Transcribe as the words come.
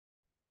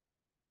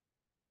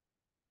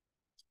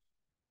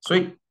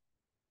Sweet.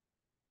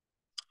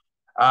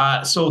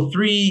 So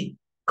three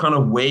kind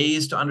of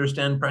ways to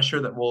understand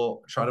pressure that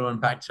we'll try to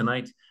unpack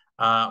tonight.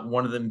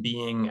 One of them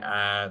being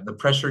the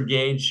pressure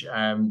gauge.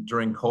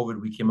 During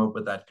COVID, we came up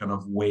with that kind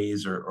of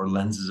ways or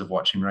lenses of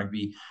watching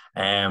rugby.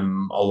 A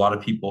lot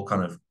of people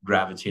kind of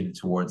gravitated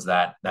towards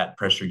that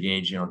pressure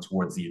gauge,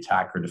 towards the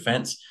attack or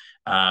defense.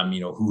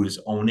 Who is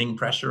owning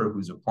pressure or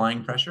who's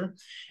applying pressure.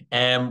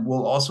 And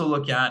we'll also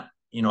look at,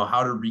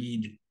 how to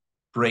read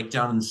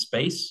breakdown in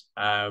space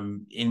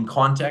in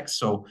context.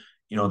 So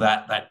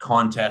that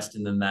contest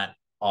and then that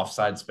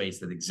offside space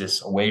that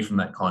exists away from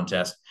that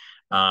contest,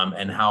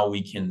 and how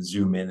we can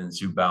zoom in and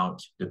zoom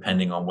out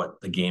depending on what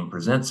the game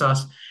presents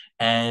us.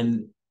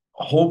 And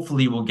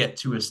hopefully we'll get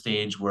to a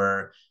stage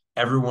where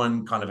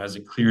everyone kind of has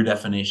a clear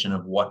definition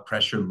of what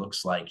pressure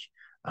looks like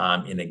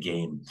in a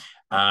game.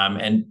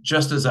 And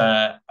just as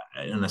an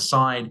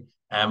aside,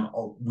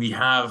 we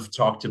have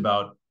talked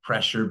about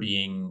pressure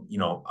being,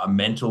 a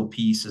mental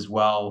piece as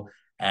well,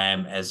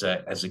 as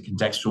a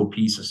contextual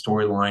piece, a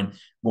storyline.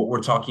 What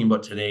we're talking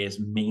about today is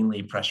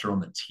mainly pressure on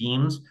the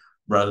teams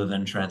rather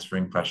than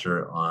transferring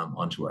pressure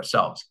onto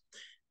ourselves.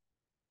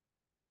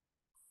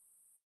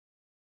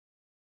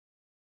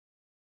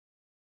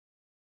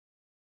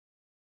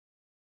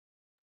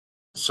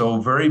 So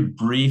very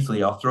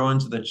briefly, I'll throw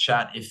into the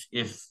chat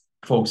if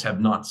folks have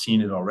not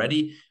seen it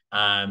already.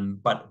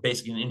 But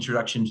basically, an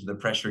introduction to the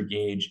pressure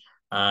gauge.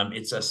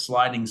 It's a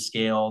sliding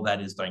scale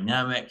that is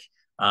dynamic.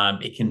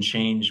 It can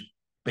change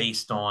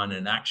based on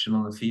an action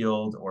on the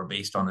field or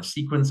based on a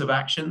sequence of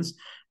actions.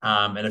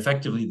 And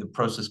effectively, the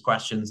process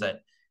questions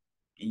that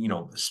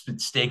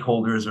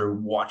stakeholders or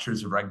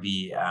watchers of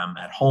rugby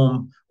at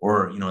home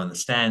or in the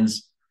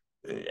stands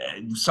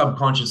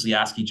subconsciously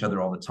ask each other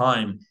all the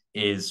time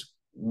is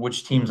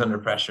which team's under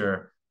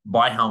pressure,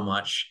 by how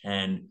much,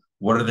 and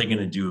what are they going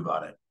to do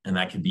about it? And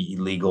that could be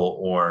illegal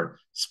or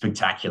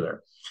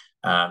spectacular.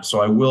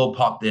 So I will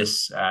pop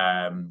this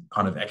kind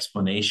of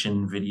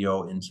explanation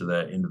video into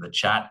the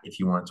chat if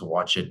you wanted to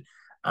watch it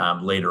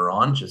later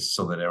on, just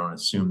so that I don't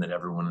assume that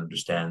everyone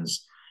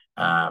understands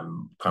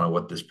kind of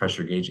what this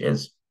pressure gauge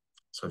is.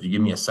 So if you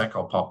give me a sec,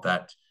 I'll pop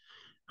that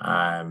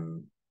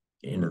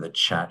into the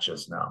chat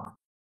just now.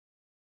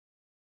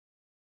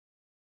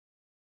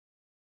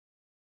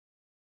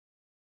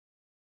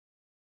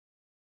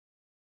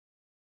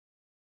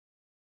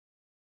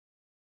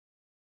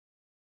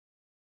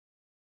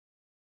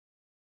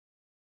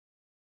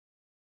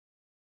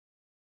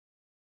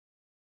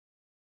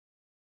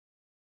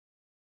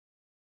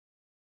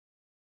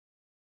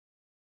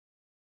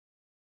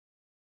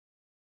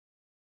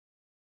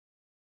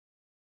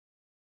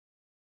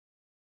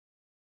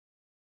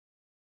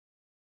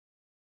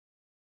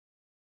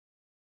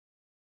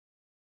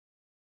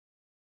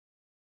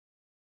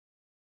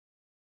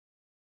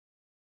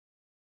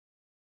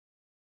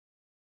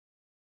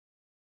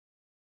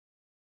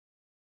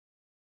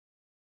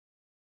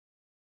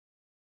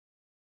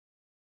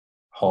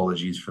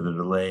 Apologies for the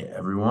delay,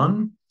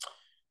 everyone.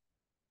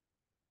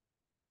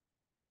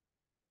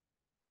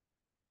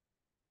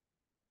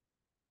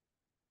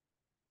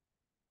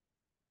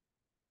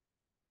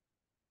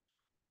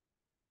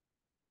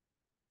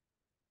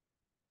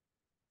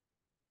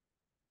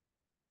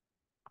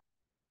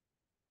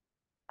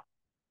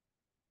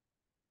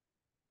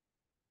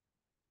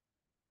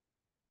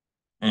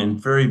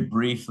 And very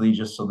briefly,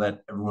 just so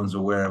that everyone's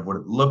aware of what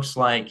it looks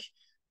like,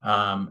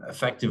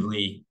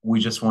 effectively, we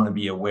just want to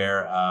be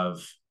aware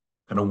of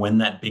kind of when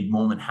that big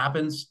moment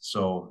happens.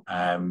 So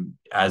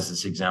as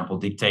this example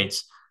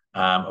dictates,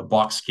 a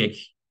box kick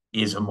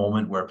is a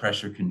moment where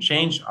pressure can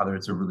change. Either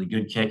it's a really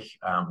good kick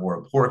or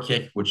a poor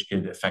kick, which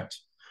could affect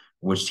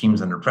which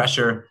team's under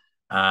pressure.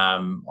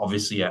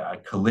 Obviously,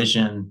 a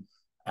collision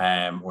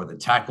or the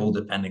tackle,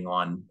 depending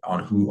on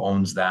who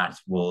owns that,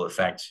 will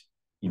affect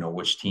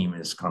which team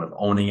is kind of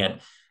owning it.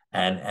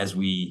 And as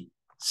we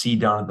see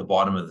down at the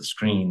bottom of the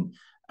screen,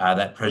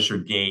 that pressure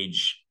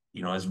gauge,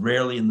 is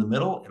rarely in the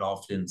middle. It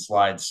often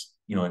slides,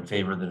 in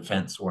favor of the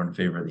defense or in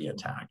favor of the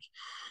attack.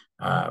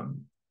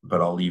 But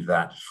I'll leave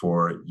that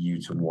for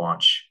you to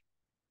watch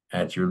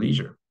at your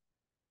leisure.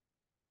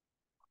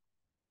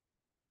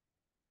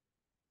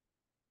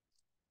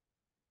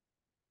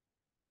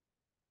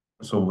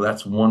 So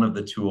that's one of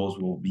the tools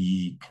we'll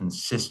be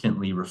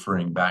consistently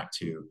referring back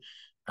to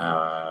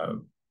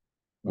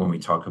when we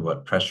talk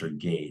about pressure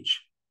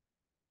gauge.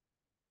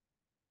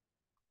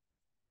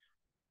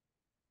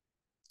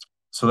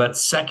 So that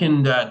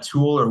second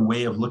tool or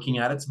way of looking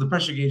at it, so the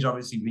pressure gauge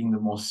obviously being the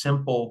most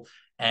simple,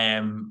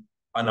 an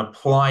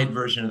applied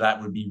version of that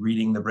would be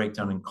reading the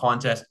breakdown in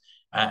contest.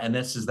 And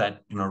this is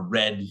that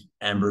red,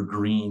 amber,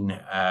 green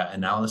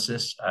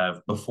analysis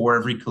before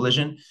every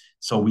collision.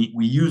 So we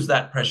use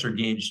that pressure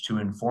gauge to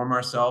inform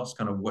ourselves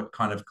kind of what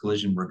kind of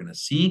collision we're going to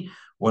see,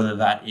 whether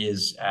that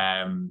is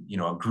a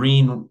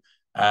green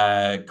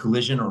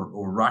collision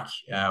or ruck,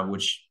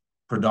 which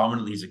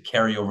predominantly is a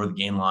carry over the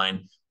gain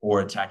line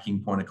or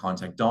attacking point of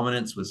contact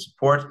dominance with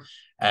support.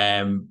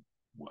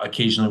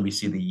 occasionally we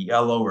see the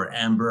yellow or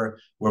amber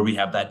where we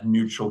have that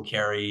neutral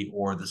carry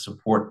or the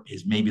support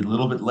is maybe a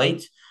little bit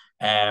late.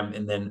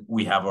 And then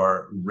we have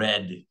our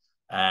red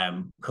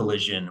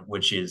collision,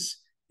 which is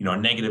a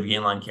negative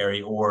gain line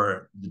carry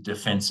or the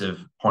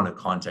defensive point of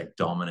contact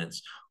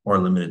dominance or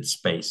limited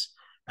space.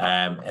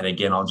 And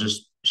again, I'll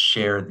just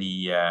share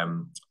the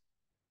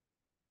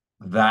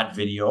that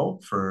video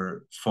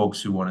for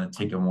folks who want to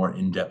take a more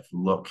in-depth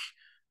look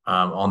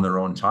on their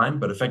own time.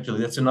 But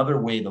effectively, that's another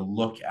way to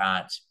look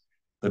at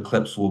the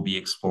clips we'll be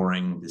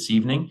exploring this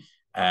evening,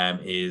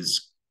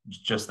 is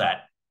just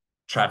that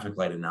traffic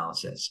light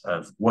analysis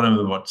of what I'm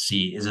about to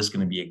see. Is this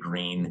going to be a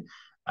green?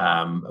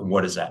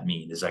 What does that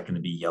mean? Is that going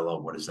to be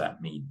yellow? What does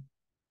that mean?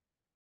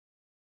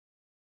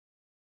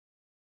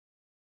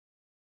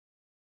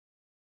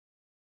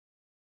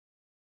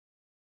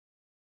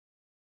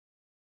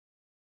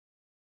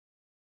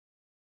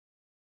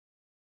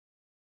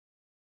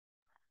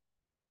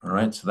 All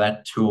right, so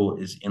that tool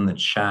is in the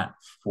chat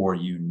for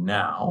you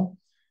now.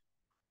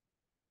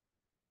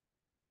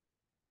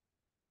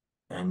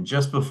 And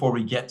just before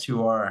we get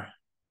to our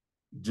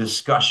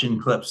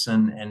discussion clips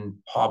and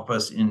pop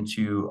us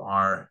into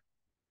our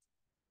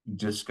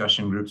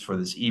discussion groups for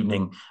this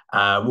evening,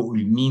 what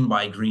we mean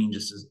by green,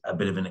 just as a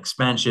bit of an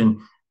expansion,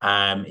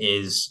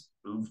 is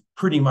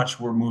pretty much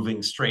we're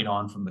moving straight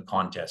on from the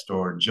contest,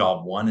 or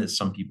job one, as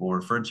some people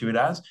refer to it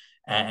as,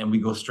 and we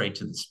go straight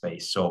to the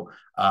space. So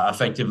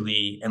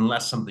effectively,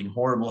 unless something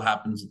horrible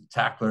happens with the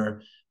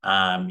tackler,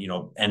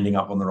 ending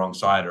up on the wrong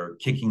side or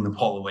kicking the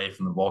ball away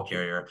from the ball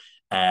carrier,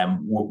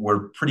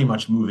 we're pretty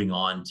much moving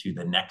on to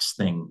the next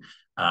thing,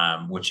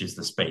 which is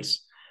the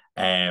space.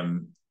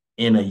 In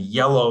a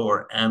yellow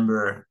or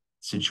amber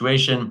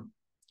situation,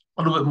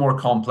 a little bit more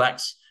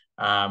complex.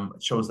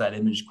 It shows that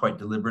image quite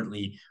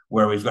deliberately,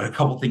 where we've got a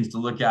couple things to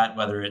look at,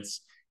 whether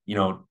it's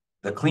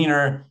the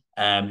cleaner,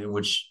 in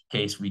which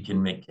case we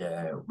can make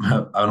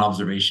an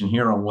observation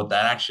here on what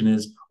that action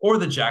is, or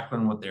the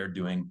Jacqueline, what they're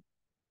doing.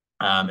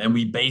 And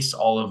we base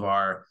all of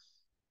our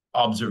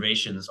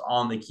observations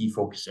on the key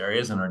focus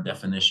areas and our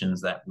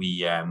definitions that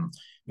we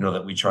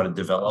try to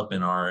develop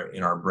in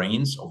our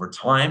brains over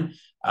time.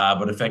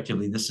 But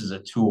effectively, this is a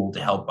tool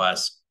to help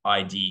us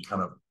ID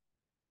kind of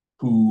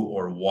who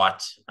or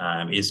what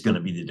is going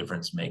to be the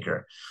difference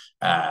maker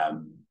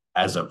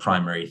as a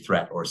primary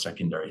threat or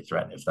secondary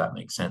threat, if that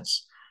makes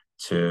sense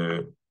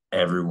to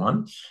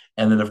everyone.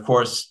 And then, of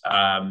course,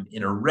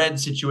 in a red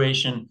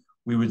situation,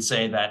 we would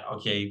say that,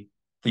 okay,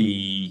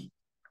 the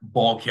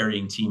ball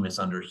carrying team is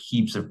under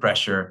heaps of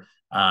pressure,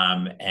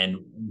 and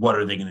what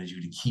are they going to do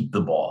to keep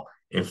the ball,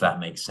 if that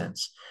makes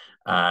sense.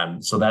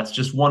 So that's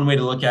just one way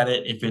to look at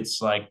it. If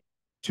it's like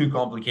too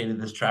complicated,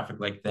 this traffic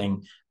light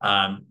thing,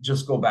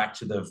 just go back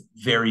to the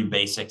very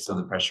basics of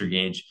the pressure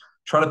gauge,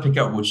 try to pick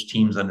out which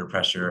team's under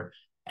pressure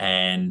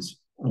and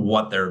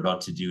what they're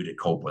about to do to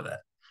cope with it,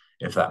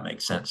 if that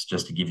makes sense,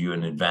 just to give you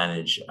an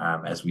advantage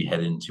as we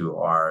head into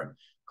our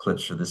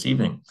clips for this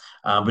evening.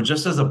 But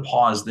just as a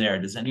pause there,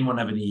 does anyone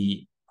have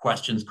any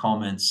questions,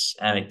 comments,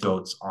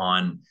 anecdotes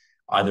on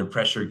either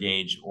pressure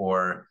gauge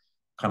or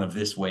kind of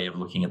this way of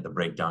looking at the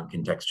breakdown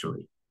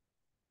contextually?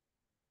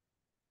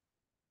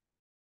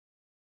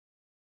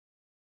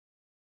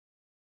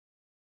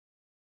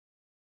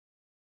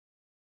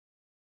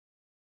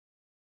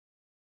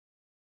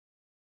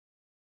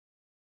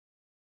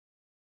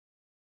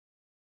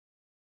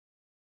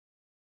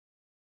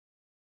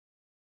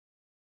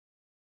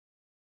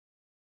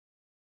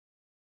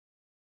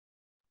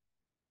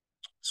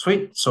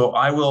 Sweet. So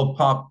I will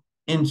pop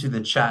into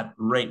the chat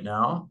right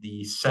now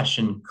the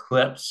session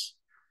clips,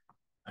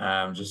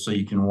 just so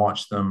you can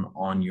watch them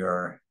on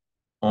your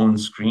own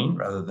screen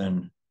rather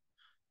than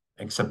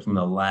accepting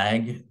the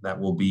lag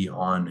that will be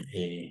on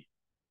a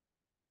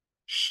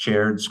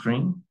shared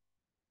screen.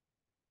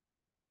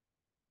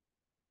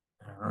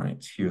 All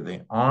right, here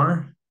they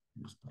are.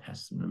 Just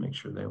test them to make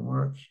sure they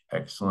work.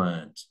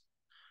 Excellent.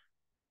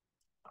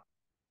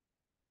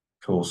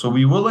 Cool. So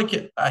we will look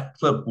at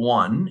clip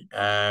one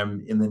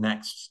in the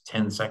next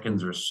 10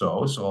 seconds or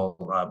so. So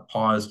I'll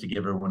pause to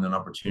give everyone an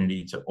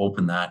opportunity to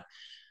open that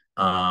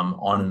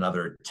on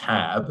another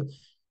tab.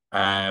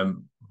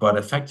 But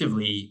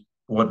effectively,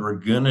 what we're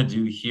going to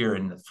do here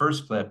in the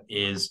first clip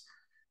is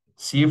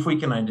see if we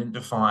can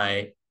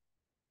identify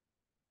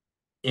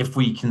if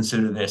we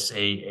consider this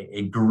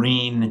a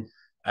green,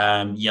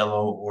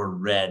 yellow, or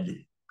red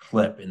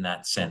clip in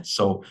that sense.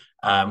 So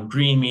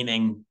green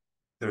meaning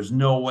there's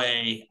no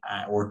way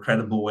or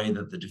credible way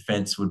that the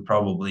defense would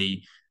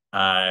probably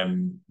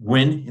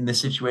win in this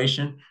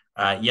situation.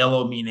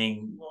 Yellow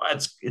meaning well,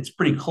 it's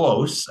pretty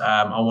close.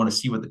 I want to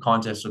see what the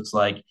contest looks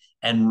like.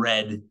 And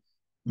red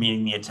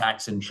meaning the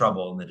attack's in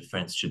trouble and the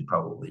defense should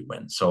probably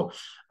win. So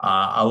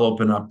I'll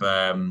open up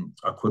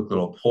a quick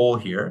little poll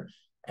here,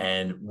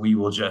 and we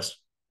will just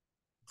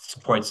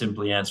quite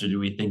simply answer, do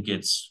we think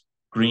it's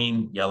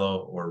green, yellow,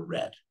 or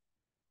red?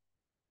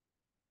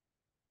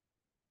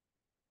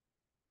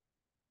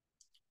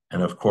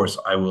 And of course,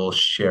 I will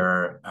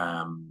share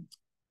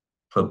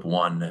clip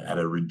one at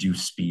a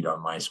reduced speed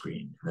on my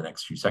screen in the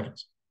next few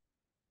seconds.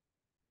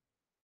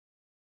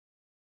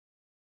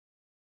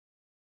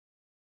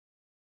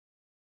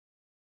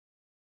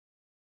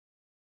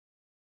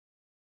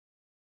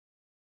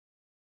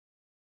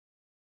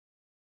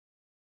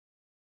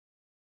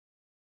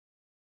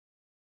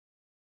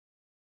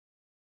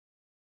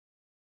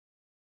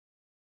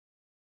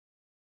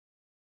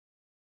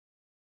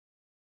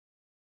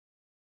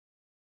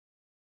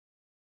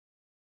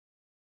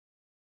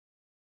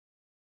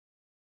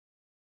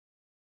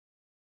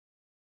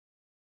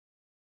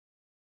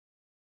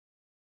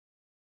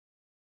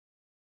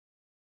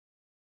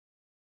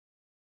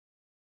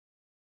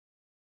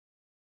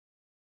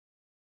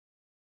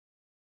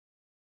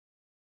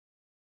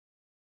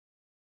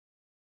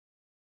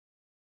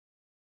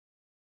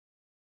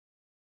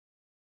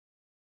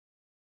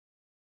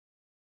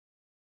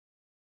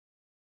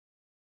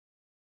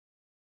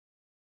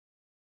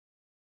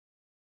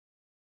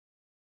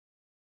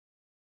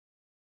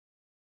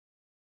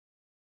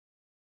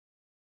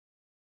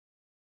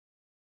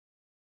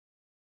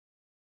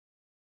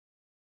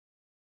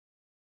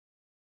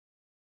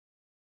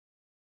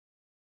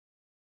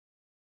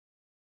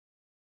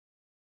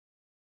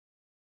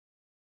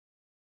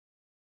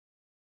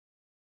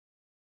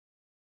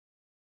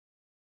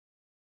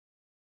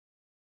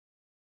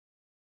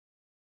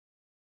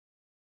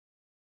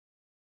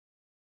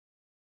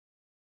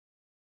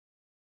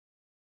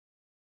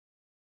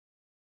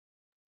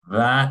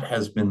 That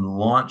has been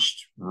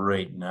launched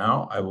right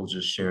now. I will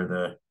just share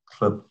the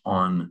clip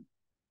on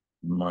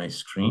my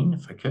screen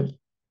if I could.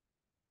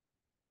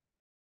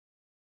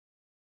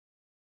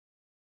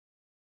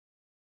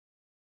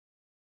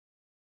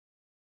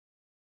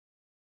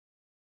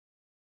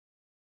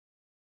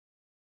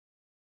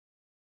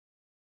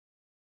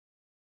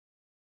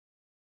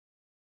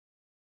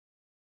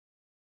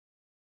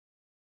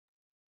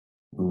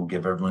 We will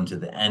give everyone to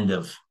the end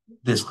of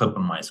this clip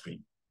on my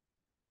screen.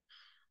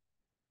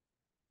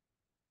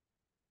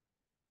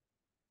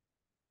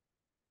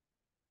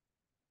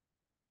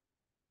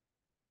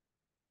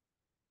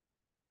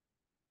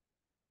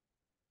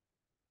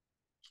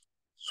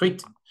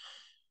 Sweet.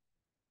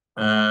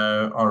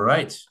 All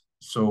right.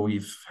 So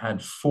we've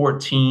had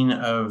 14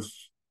 of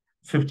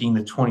 15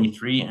 to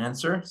 23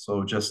 answer.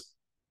 So just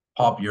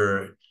pop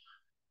your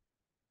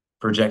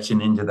projection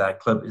into that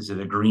clip. Is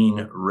it a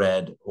green,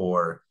 red,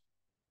 or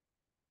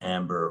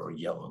amber or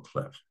yellow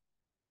clip?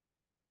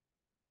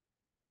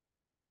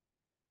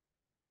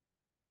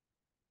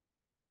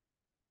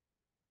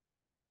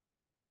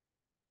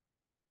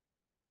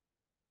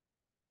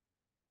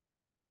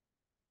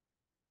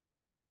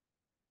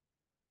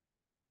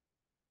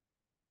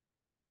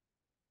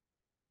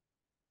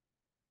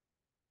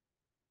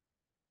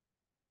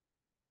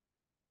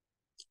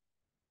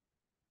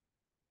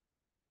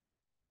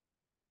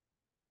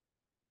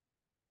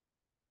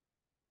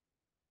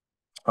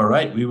 All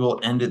right, we will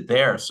end it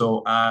there.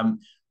 So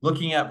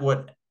looking at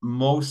what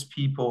most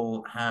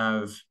people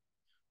have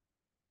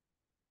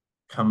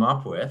come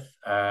up with,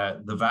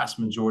 the vast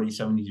majority,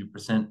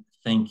 72%,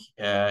 think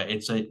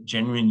it's a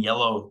genuine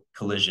yellow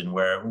collision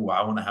where, ooh,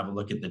 I want to have a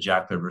look at the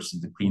jackler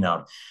versus the clean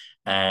out.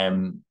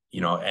 And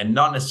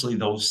not necessarily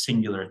those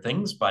singular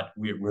things, but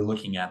we're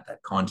looking at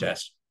that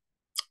contest.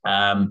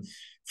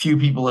 Few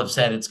people have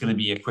said it's going to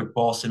be a quick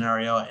ball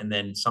scenario, and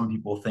then some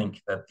people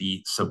think that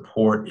the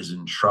support is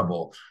in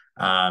trouble.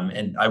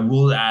 And I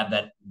will add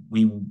that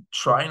we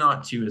try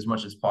not to, as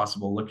much as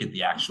possible, look at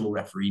the actual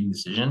refereeing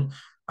decision,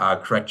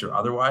 correct or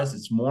otherwise.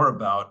 It's more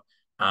about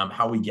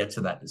how we get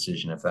to that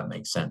decision, if that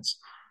makes sense.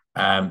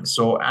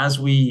 So as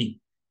we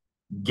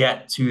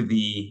get to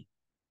the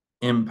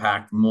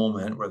impact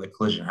moment where the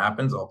collision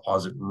happens, I'll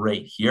pause it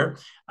right here.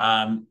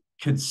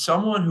 Could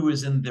someone who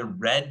is in the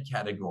red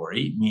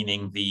category,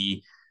 meaning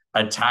the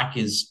attack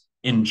is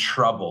in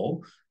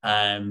trouble,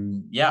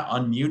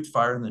 unmute,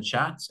 fire in the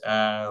chat.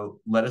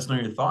 Let us know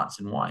your thoughts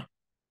and why.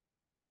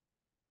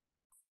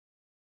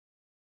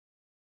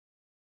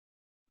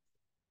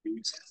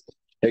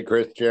 Hey,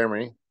 Chris,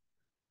 Jeremy.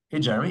 Hey,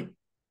 Jeremy.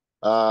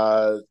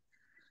 So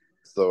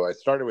I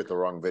started with the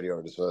wrong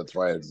video, so that's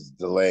why it's a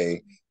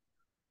delay.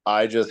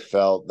 I just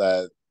felt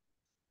that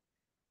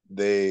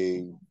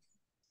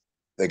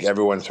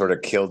everyone sort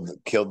of killed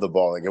the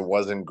ball. Like it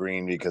wasn't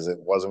green because it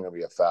wasn't going to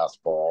be a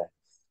fast ball.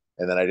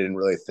 And then I didn't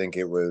really think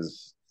it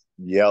was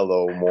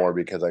yellow more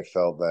because I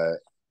felt that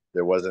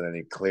there wasn't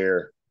any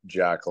clear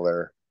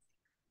jackler,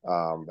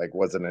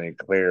 wasn't any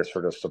clear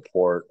sort of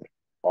support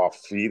off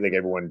feet. Like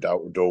everyone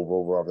dove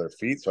over off their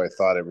feet. So I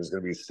thought it was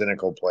going to be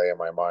cynical play in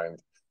my mind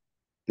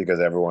because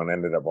everyone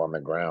ended up on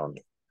the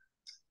ground.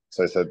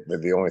 So I said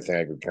the only thing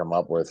I could come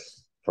up with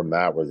from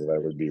that was that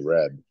it would be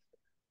red.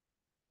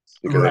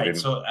 Because right.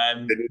 So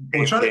they didn't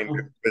we'll try maintain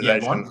to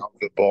possession of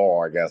the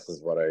ball, I guess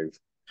is what I.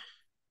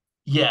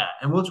 Yeah,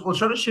 and we'll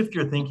try to shift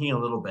your thinking a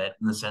little bit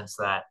in the sense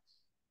that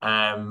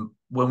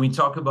when we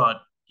talk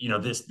about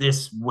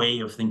this way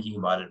of thinking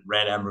about it,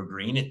 red, amber,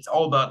 green, it's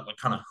all about like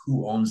kind of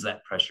who owns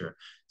that pressure.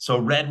 So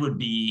red would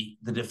be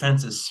the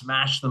defense has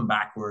smashed them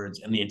backwards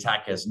and the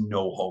attack has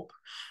no hope.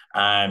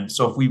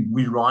 So if we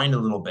rewind a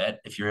little bit,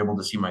 if you're able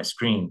to see my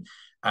screen,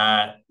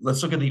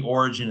 let's look at the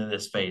origin of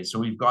this phase. So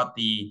we've got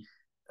the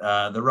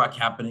ruck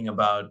happening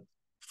about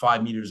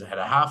 5 meters ahead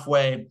of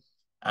halfway.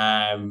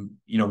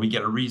 We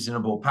get a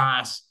reasonable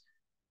pass,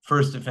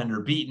 first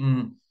defender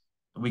beaten.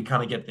 We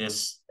kind of get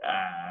this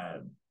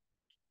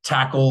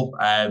tackle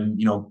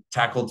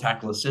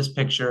assist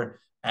picture.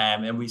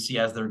 And we see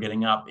as they're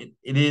getting up,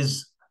 it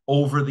is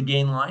over the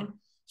gain line.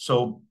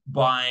 So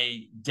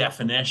by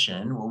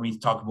definition, when we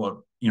talk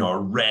about a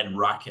red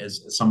ruck,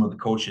 as some of the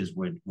coaches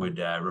would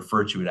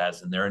refer to it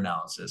as in their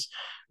analysis,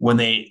 when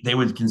they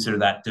would consider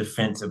that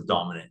defensive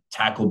dominant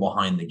tackle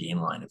behind the gain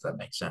line, if that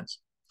makes sense.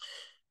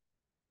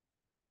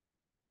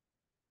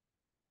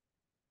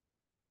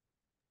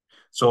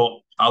 So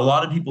a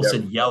lot of people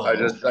said yellow.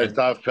 I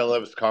saw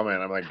Philip's comment.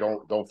 I'm like,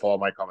 don't follow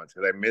my comments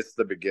because I missed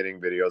the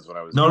beginning videos when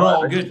I was no,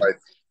 all good.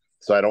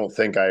 So I don't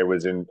think I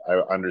was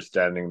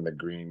understanding the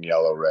green,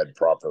 yellow, red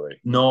properly.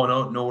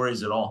 No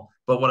worries at all.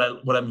 But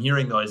what I'm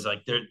hearing though is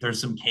like there's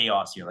some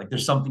chaos here. Like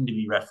there's something to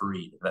be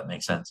refereed, if that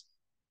makes sense.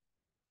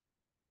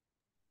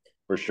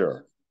 For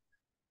sure.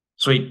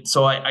 Sweet.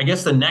 So I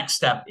guess the next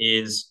step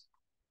is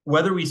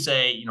whether we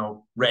say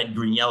red,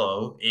 green,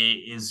 yellow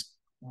is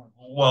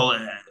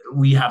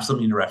we have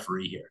something to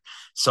referee here.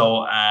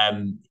 So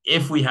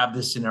if we have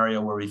this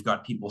scenario where we've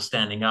got people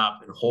standing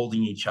up and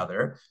holding each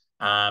other,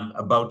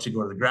 about to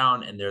go to the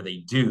ground, and there they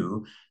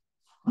do.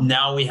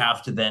 Now we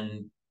have to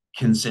then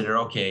consider,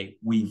 okay,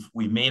 we've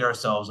made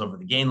ourselves over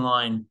the gain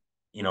line,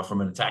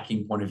 from an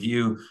attacking point of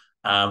view.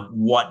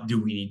 What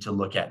do we need to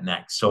look at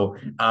next? So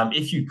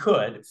if you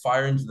could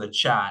fire into the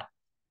chat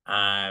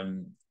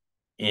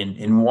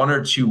in one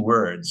or two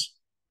words,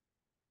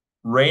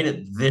 right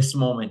at this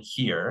moment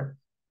here,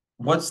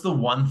 what's the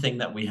one thing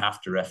that we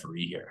have to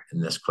referee here in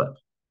this clip?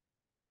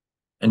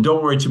 And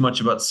don't worry too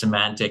much about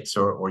semantics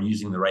or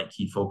using the right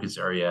key focus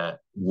area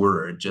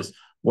word. Just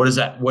what is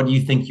that? What do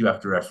you think you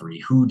have to referee?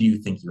 Who do you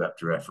think you have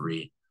to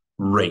referee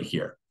right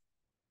here?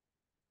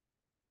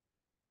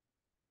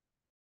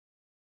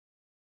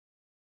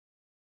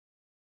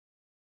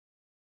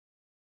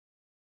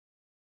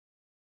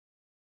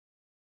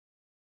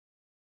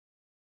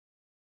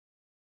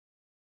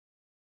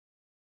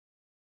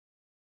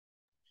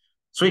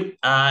 Sweet.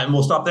 And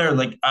we'll stop there.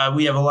 Like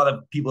we have a lot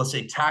of people that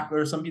say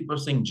tackler. Some people are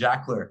saying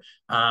jackler.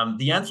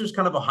 The answer is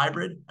kind of a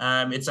hybrid.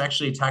 It's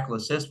actually a tackle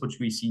assist, which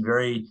we see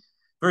very,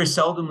 very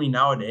seldomly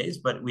nowadays.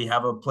 But we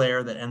have a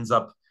player that ends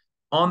up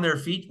on their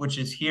feet, which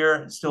is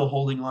here, still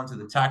holding on to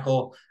the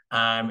tackle.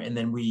 And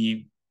then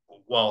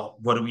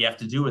what do we have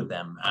to do with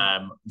them?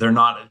 They're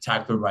not a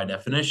tackler by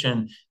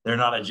definition. They're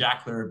not a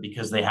jackler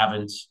because they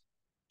haven't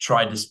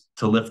tried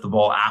to lift the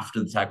ball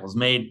after the tackle is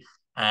made.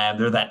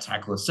 They're that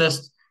tackle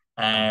assist.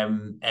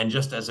 And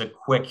just as a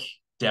quick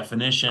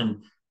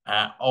definition,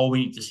 all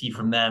we need to see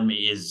from them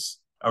is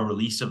a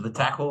release of the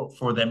tackle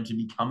for them to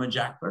become a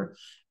jackler.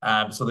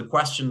 So the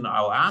question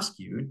I'll ask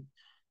you,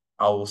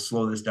 I will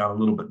slow this down a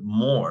little bit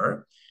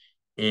more,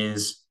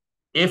 is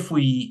if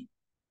we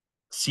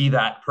see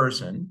that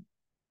person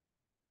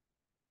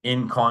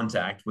in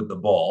contact with the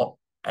ball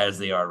as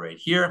they are right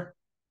here,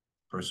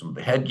 person with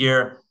the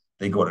headgear,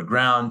 they go to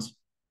ground.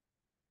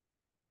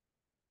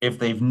 If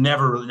they've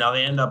never, now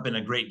they end up in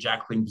a great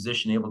jackling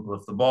position, able to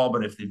lift the ball,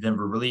 but if they've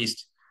never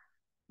released,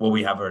 well,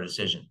 we have our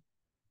decision.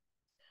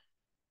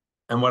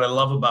 And what I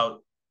love about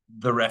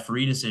the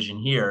referee decision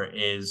here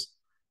is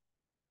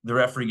the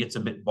referee gets a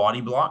bit body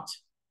blocked.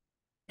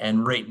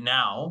 And right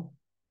now,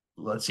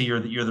 let's say you're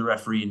the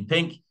referee in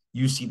pink,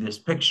 you see this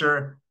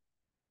picture.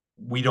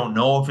 We don't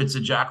know if it's a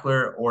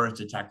jackler or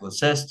it's a tackle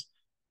assist.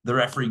 The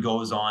referee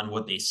goes on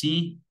what they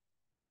see.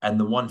 And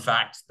the one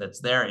fact that's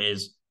there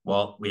is,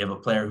 well, we have a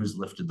player who's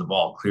lifted the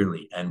ball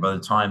clearly. And by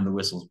the time the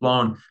whistle's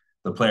blown,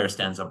 the player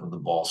stands up with the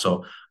ball.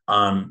 So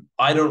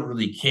I don't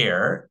really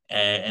care.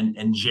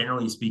 And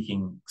generally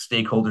speaking,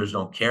 stakeholders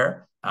don't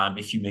care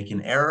if you make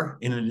an error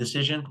in a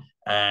decision.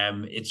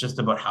 It's just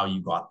about how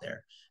you got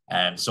there.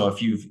 So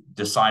if you've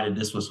decided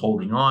this was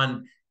holding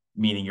on,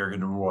 meaning you're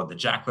going to reward the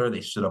jackler,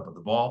 they stood up with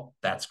the ball,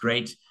 that's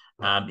great.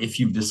 If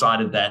you've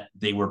decided that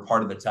they were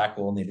part of the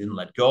tackle and they didn't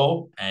let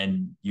go,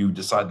 and you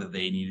decide that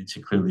they needed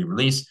to clearly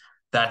release,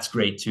 that's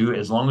great too,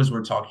 as long as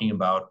we're talking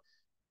about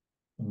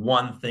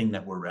one thing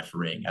that we're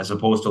refereeing, as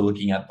opposed to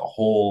looking at the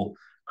whole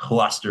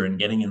cluster and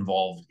getting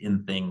involved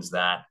in things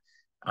that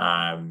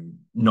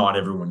not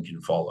everyone can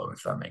follow,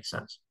 if that makes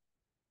sense.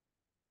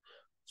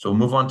 So we'll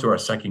move on to our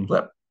second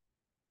clip.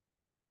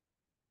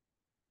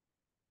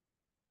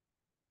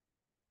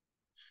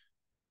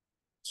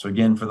 So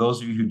again, for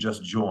those of you who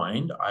just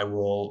joined, I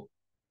will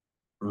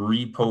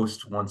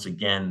repost once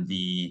again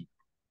the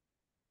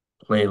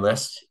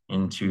playlist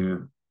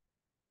into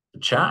the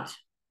chat.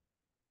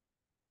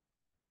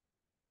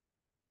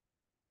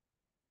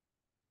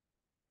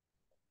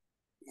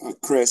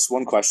 Chris,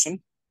 one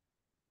question.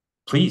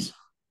 Please.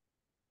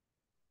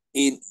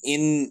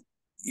 In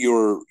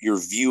your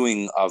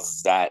viewing of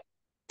that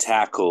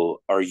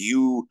tackle, are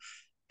you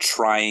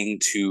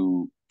trying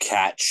to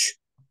catch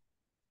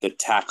the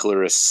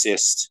tackler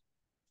assist,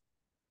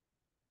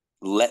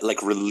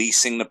 like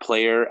releasing the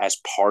player as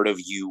part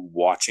of you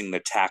watching the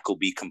tackle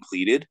be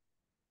completed?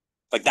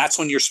 Like that's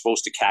when you're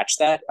supposed to catch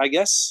that, I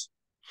guess.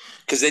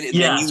 Because then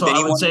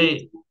I would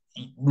say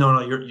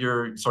no.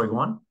 You're sorry. Go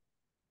on.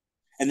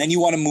 And then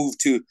you want to move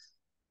to,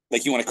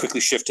 like, you want to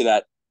quickly shift to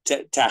that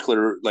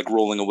tackler like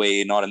rolling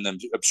away, not in them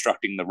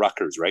obstructing the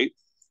ruckers, right?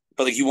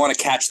 But like you want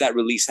to catch that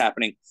release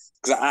happening,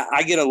 because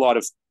I get a lot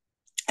of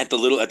at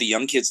the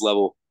young kids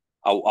level.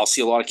 I'll see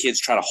a lot of kids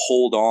try to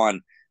hold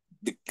on,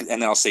 and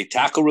then I'll say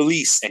tackle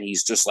release, and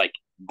he's just like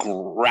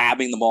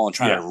grabbing the ball and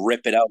trying to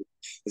rip it out.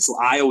 And so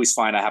I always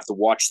find I have to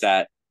watch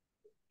that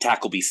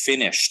tackle be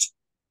finished.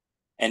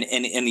 And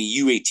in the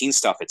U18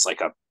 stuff, it's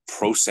like a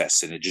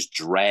process, and it just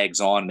drags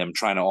on them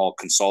trying to all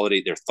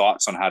consolidate their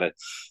thoughts on how to,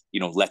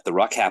 let the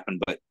ruck happen.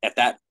 But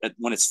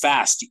when it's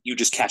fast, you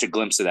just catch a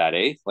glimpse of that,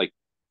 eh? Like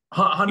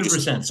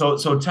 100%.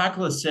 So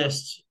tackle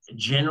assist,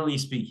 generally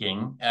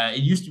speaking,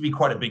 it used to be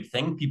quite a big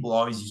thing. People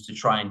always used to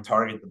try and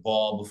target the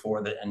ball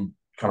before and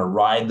kind of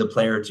ride the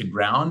player to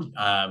ground.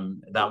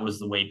 That was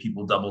the way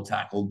people double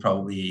tackled,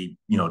 probably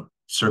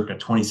circa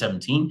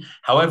 2017.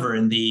 However,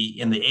 in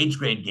the age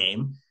grade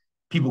game,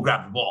 people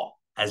grab the ball,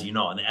 as you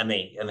know, and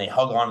they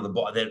hug onto the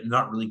ball. They're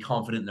not really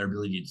confident in their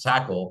ability to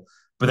tackle,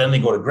 but then they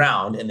go to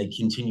ground and they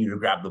continue to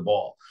grab the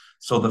ball.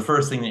 So the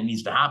first thing that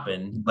needs to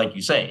happen, like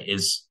you say,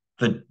 is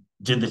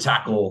is the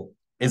tackle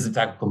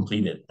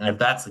completed? And if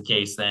that's the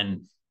case,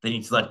 then they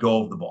need to let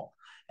go of the ball.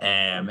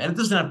 And it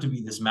doesn't have to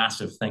be this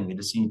massive thing. They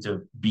just need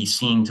to be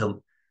seen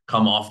to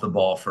come off the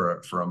ball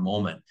for a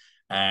moment.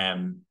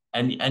 And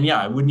yeah,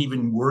 I wouldn't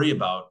even worry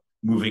about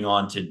moving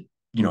on to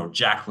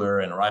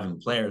Jackler and arriving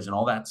players and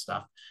all that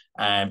stuff.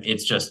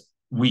 It's just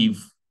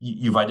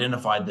you've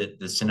identified that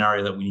the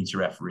scenario that we need to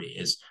referee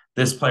is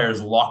this player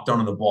is locked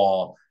onto the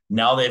ball.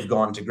 Now they've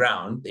gone to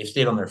ground. They've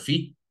stayed on their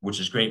feet, which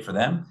is great for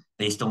them.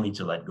 They still need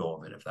to let go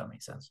of it, if that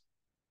makes sense.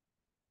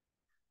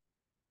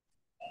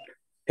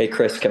 Hey,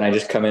 Chris, can I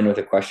just come in with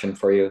a question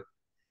for you?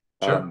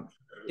 Sure.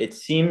 It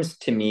seems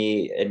to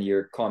me in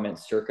your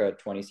comments circa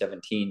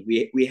 2017,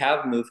 we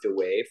have moved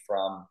away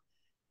from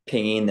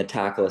pinging the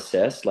tackle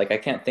assist. Like I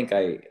can't think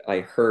I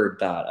heard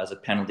that as a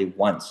penalty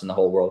once in the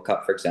whole World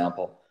Cup, for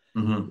example,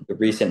 the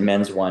recent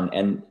men's one.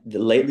 And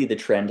lately the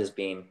trend has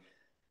been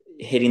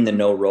hitting the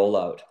no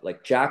rollout.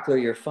 Like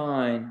Jackler, you're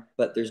fine,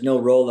 but there's no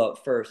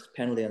rollout first,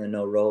 penalty on the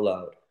no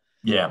rollout.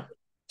 Yeah.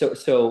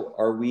 So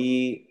are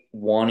we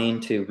wanting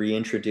to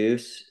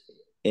reintroduce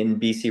in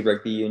BC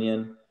Rugby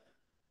Union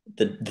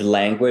the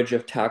language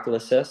of tackle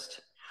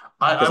assist?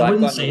 I I've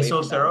wouldn't gotten say away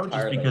so, from that Sarah, just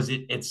entirely. because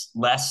it's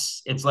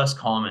less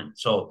common.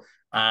 So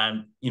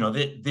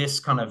this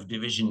kind of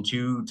Division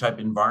Two type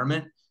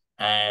environment,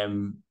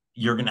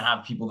 you're going to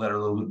have people that are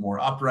a little bit more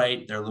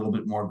upright. They're a little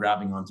bit more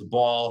grabbing onto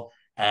ball.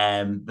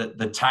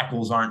 The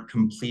tackles aren't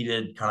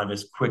completed kind of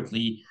as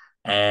quickly.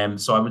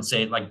 So I would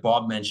say, like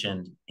Bob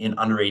mentioned, in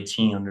under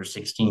 18, under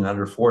 16,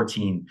 under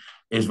 14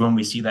 is when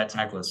we see that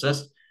tackle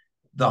assist.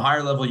 The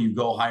higher level you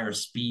go, higher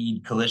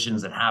speed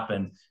collisions that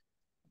happen.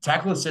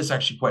 Tackle assist is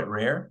actually quite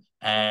rare,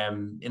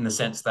 in the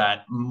sense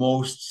that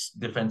most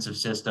defensive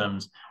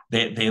systems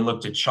they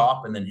look to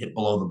chop and then hit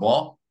below the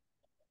ball.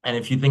 And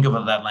if you think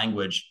about that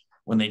language,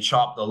 when they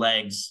chop the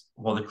legs,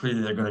 well,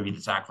 clearly they're going to be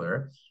the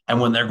tackler. And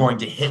when they're going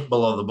to hit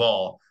below the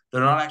ball,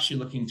 they're not actually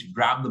looking to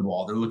grab the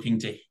ball. They're looking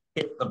to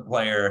hit the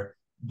player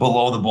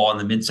below the ball in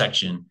the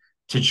midsection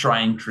to try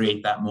and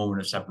create that moment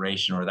of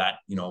separation or that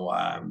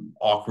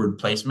awkward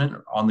placement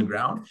on the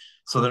ground.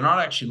 So they're not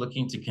actually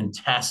looking to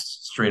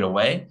contest straight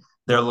away.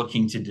 They're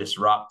looking to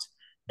disrupt.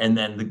 And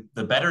then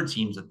the better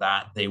teams at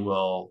that, they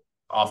will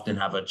often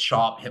have a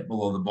chop hit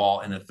below the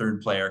ball and a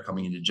third player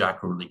coming into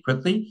jack really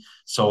quickly.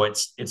 So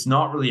it's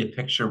not really a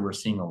picture we're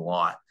seeing a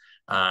lot.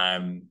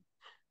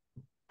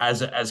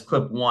 As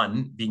clip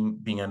one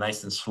being a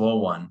nice and slow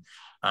one,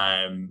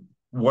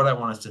 what I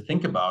want us to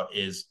think about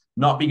is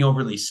not being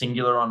overly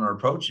singular on our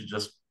approach. It's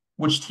just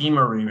which team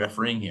are we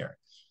refereeing here?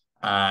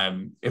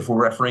 If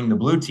we're refereeing the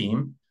blue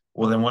team,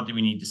 well, then what do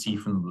we need to see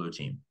from the blue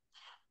team?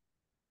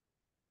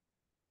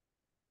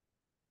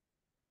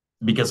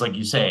 Because like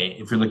you say,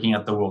 if you're looking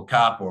at the World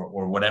Cup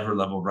or whatever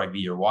level of rugby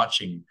you're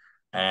watching,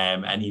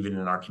 and even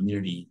in our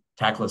community,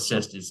 tackle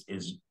assist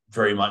is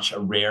very much a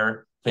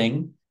rare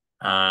thing,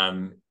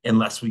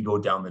 unless we go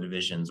down the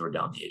divisions or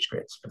down the age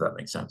grades, if that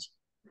makes sense.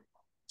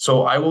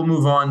 So I will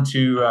move on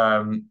to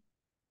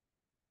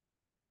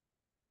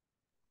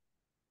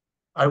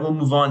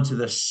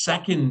the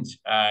second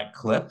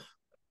clip.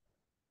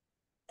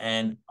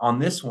 And on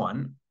this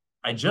one,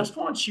 I just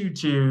want you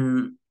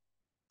to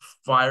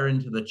fire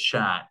into the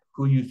chat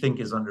who you think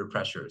is under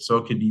pressure. So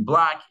it could be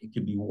black, it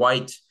could be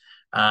white.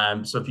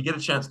 So if you get a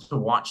chance to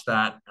watch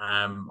that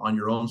on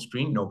your own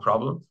screen, no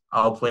problem.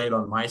 I'll play it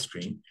on my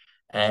screen.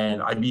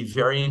 And I'd be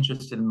very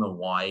interested in the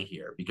why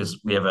here, because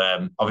we have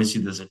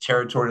obviously there's a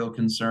territorial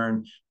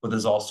concern, but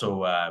there's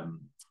also a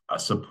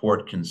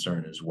support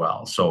concern as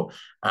well. So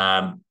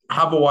have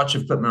a watch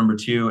of clip number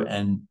 2,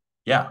 and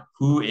yeah,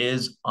 who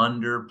is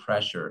under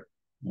pressure,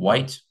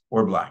 white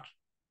or black?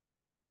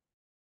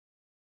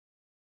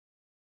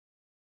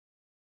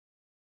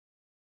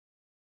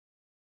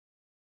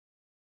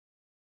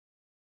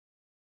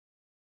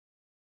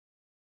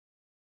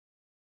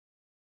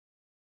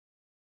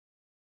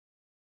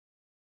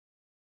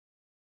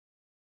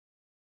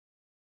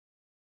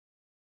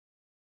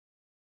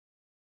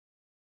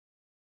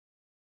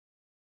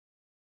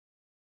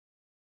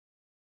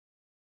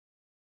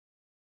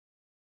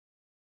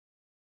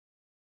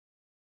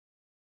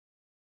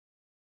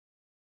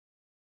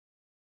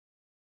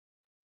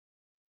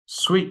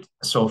 Sweet.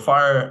 So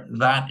fire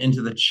that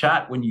into the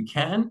chat when you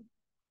can.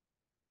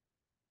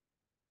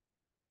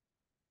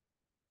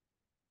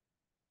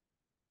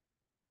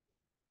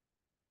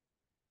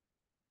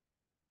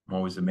 I'm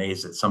always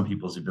amazed at some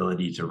people's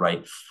ability to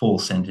write full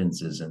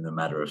sentences in a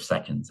matter of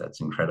seconds. That's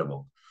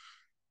incredible.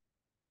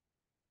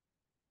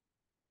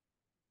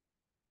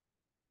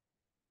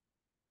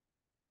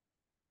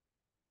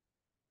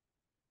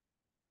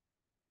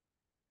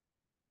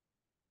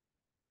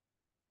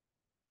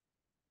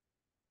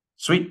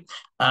 Sweet.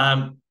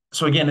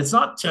 So again, it's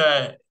not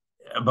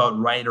about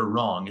right or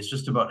wrong. It's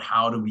just about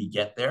how do we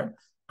get there,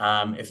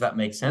 if that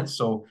makes sense.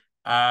 So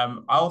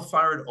I'll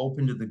fire it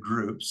open to the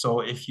group. So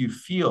if you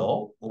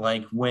feel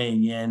like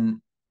weighing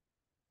in,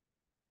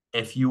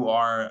 if you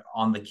are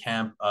on the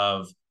camp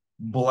of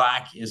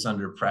black is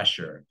under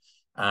pressure,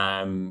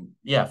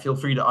 yeah, feel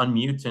free to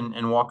unmute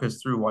and walk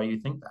us through why you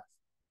think that.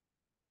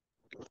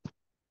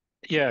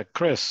 Yeah,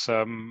 Chris,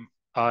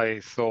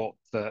 I thought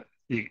that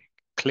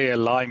clear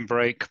line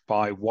break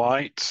by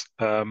White.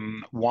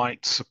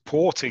 White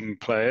supporting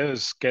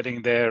players,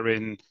 getting there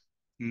in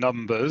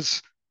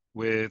numbers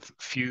with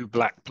few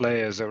black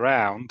players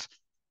around.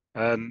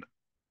 And,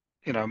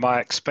 my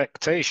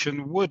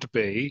expectation would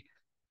be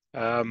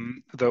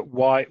that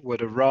White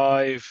would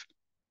arrive,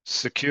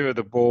 secure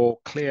the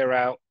ball, clear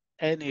out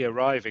any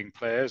arriving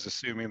players,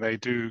 assuming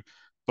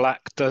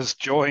Black does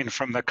join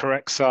from the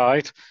correct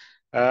side.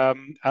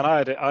 And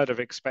I'd have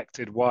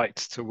expected White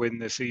to win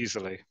this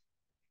easily.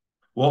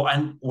 Well,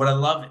 and what I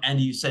love,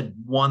 Andy, you said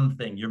one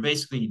thing. You're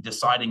basically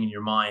deciding in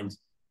your mind,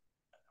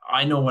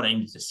 I know what I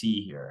need to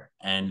see here.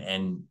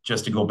 And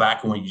just to go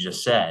back on what you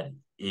just said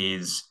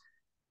is,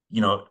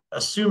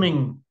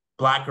 assuming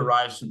Black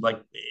arrives,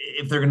 like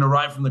if they're going to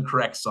arrive from the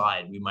correct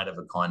side, we might have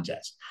a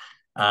contest.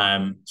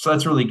 So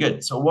that's really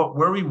good. So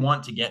where we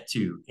want to get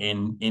to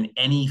in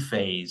any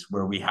phase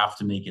where we have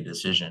to make a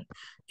decision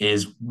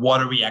is,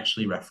 what are we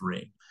actually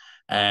refereeing?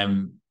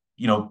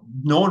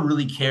 No one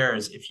really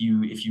cares if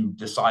you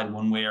decide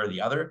one way or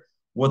the other.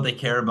 What they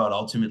care about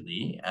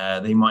ultimately,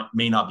 they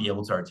may not be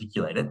able to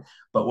articulate it,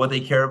 but what they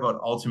care about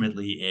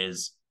ultimately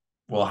is,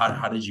 well,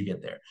 how did you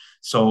get there?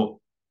 So,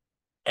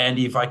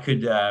 Andy, if I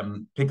could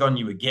pick on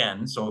you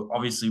again. So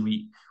obviously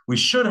we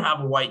should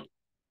have a White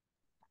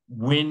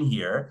win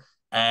here.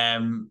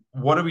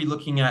 What are we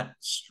looking at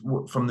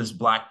from this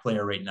Black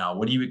player right now?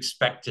 What do you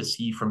expect to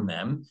see from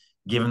them,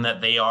 given that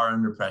they are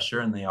under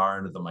pressure and they are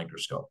under the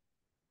microscope?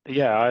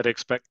 Yeah, I'd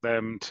expect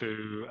them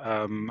to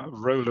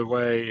roll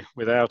away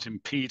without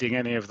impeding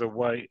any of the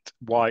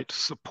White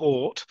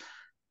support,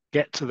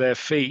 get to their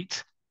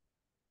feet,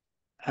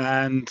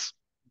 and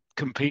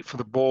compete for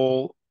the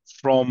ball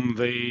from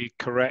the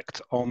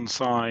correct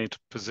onside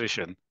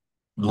position.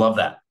 Love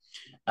that.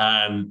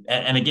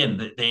 And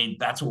again,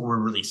 that's what we're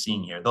really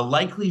seeing here. The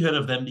likelihood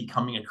of them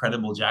becoming a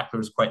credible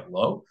jackler is quite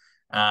low.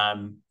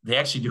 They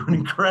actually do an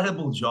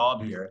incredible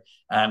job here,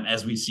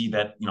 as we see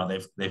that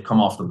they've come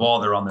off the ball,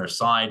 they're on their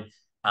side,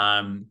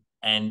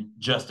 and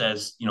just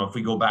as if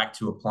we go back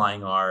to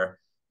applying our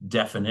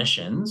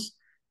definitions,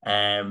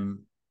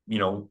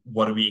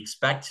 what do we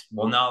expect?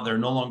 Well, now they're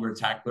no longer a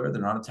tackler,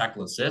 they're not a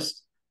tackle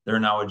assist, they're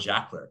now a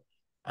jackler.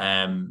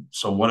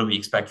 So what do we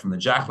expect from the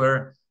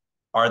jackler?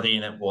 Are they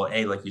in it? Well,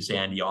 like you say,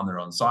 Andy, on their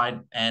own side,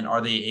 and are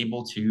they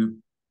able to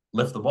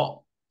lift the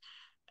ball?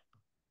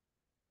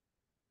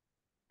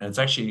 And it's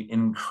actually an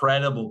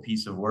incredible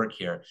piece of work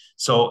here.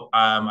 So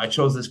I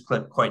chose this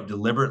clip quite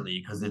deliberately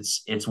because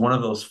it's one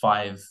of those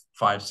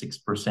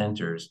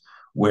 6%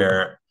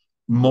 where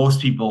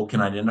most people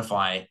can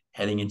identify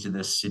heading into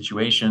this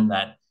situation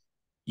that,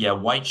 yeah,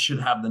 White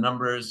should have the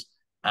numbers.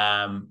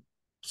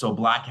 So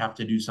Black have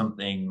to do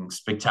something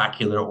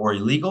spectacular or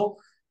illegal.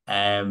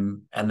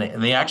 And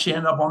they actually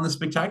end up on the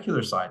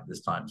spectacular side this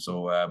time.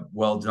 So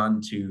well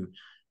done to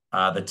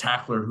the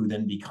tackler, who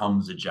then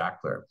becomes a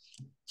jackler.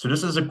 So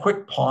just as a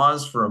quick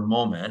pause for a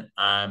moment,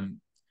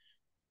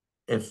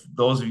 if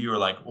those of you are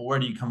like, well, where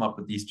do you come up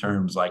with these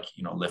terms like,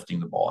 lifting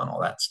the ball and all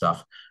that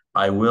stuff?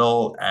 I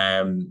will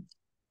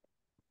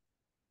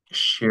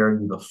share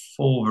you the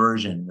full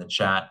version in the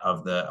chat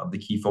of the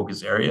key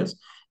focus areas.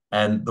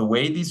 And the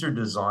way these are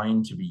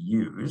designed to be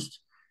used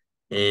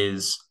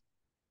is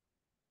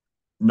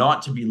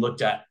not to be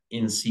looked at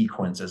in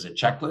sequence as a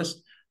checklist,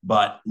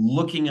 but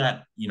looking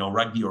at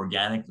rugby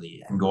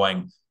organically and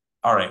going,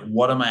 all right,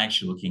 what am I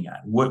actually looking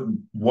at?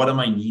 What am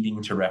I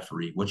needing to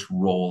referee? Which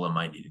role am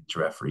I needing to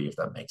referee, if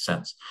that makes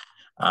sense?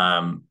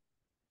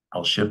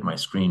 I'll shift my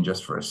screen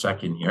just for a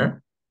second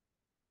here.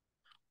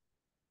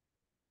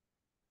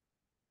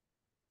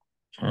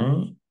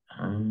 Okay.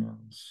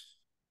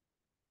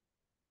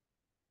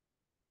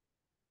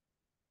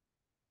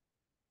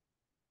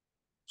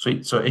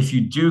 Sweet. So if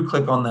you do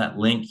click on that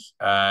link,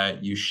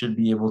 you should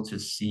be able to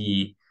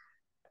see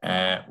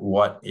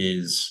what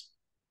is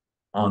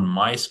on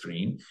my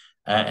screen.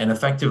 And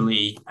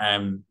effectively,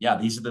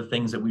 these are the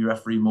things that we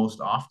referee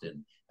most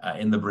often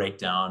in the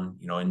breakdown,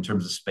 in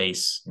terms of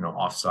space,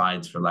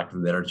 offsides, for lack of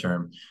a better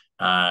term,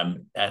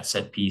 at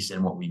set piece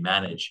and what we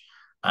manage.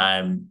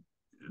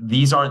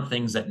 These aren't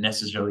things that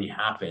necessarily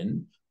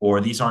happen,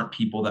 or these aren't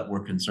people that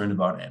we're concerned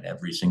about at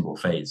every single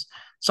phase.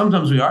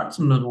 Sometimes we are,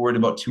 sometimes we're worried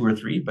about 2 or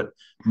 3, but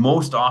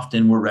most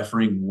often we're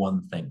refereeing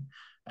one thing.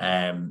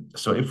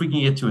 So if we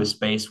can get to a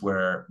space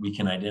where we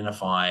can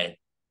identify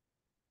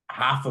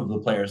half of the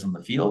players on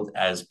the field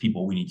as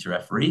people we need to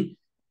referee,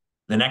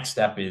 the next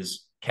step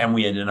is, can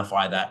we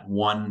identify that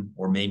 1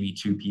 or maybe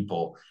 2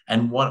 people,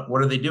 and what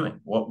are they doing?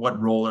 What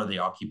role are they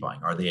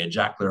occupying? Are they a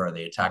jackler? Are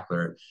they a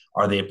tackler?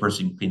 Are they a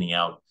person cleaning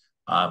out?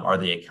 Are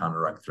they a counter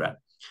ruck threat?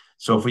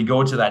 So if we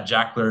go to that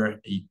jackler,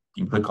 you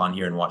can click on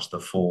here and watch the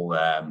full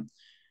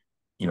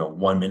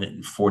 1 minute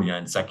and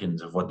 49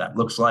 seconds of what that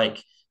looks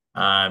like,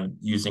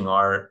 using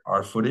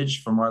our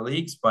footage from our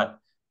leagues. But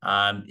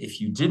if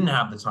you didn't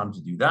have the time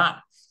to do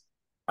that,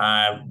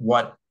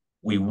 what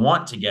we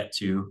want to get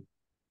to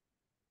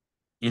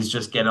is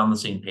just get on the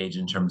same page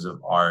in terms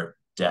of our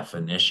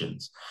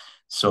definitions.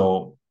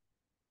 So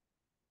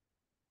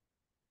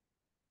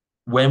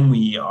when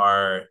we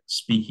are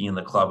speaking in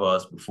the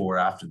clubhouse before or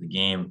after the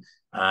game,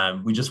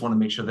 we just want to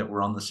make sure that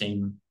we're on the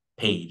same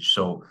page.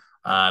 So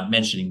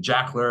mentioning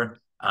Jackler,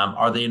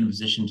 are they in a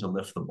position to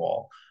lift the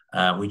ball?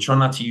 We try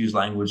not to use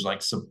language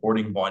like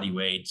supporting body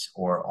weight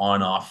or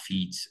on-off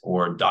feet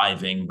or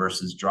diving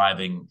versus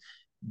driving,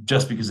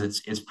 just because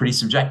it's pretty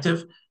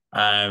subjective.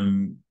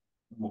 Um,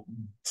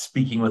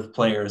 Speaking with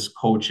players,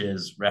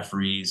 coaches,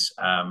 referees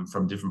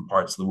from different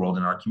parts of the world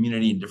in our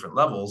community and different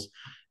levels,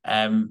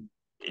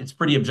 it's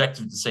pretty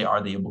objective to say,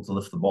 are they able to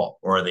lift the ball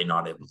or are they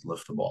not able to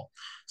lift the ball?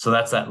 So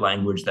that's that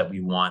language that we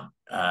want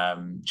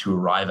to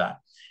arrive at.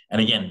 And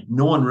again,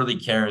 no one really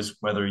cares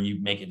whether you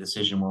make a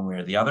decision one way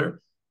or the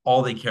other.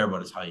 All they care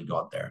about is how you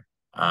got there.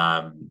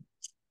 And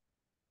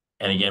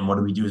again, what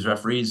do we do as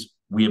referees?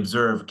 We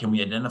observe, can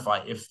we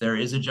identify if there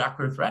is a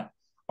jackler threat?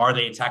 Are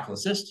they a tackle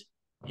assist?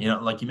 You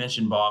know, like you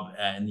mentioned, Bob,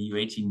 in the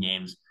U18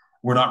 games,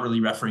 we're not really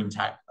refereeing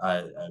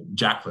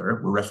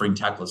jackler. We're refereeing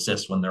tackle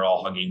assist when they're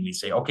all hugging. We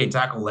say, okay,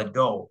 tackle, let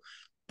go.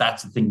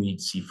 That's the thing we need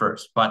to see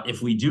first. But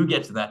if we do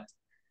get to that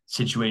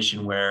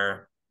situation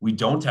where we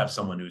don't have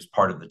someone who's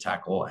part of the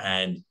tackle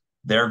and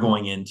they're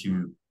going in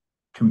to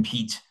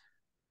compete,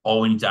 all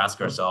we need to ask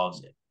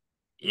ourselves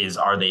is,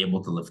 are they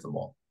able to lift the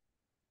ball?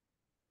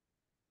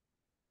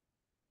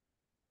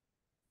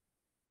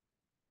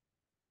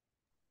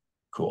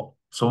 Cool.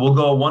 So we'll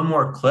go one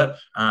more clip,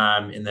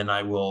 and then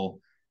I will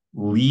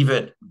leave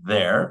it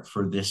there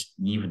for this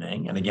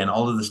evening. And again,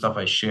 all of the stuff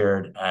I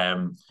shared,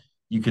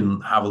 you can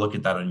have a look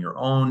at that on your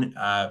own.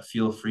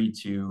 Feel free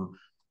to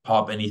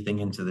pop anything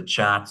into the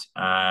chat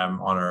on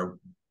our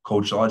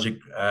Coach Logic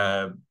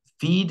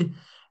feed.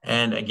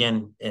 And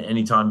again,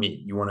 anytime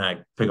you want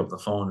to pick up the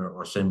phone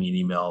or send me an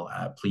email,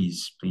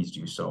 please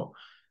do so.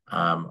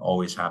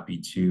 Always happy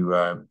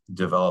to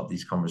develop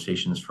these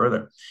conversations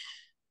further.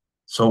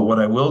 So what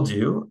I will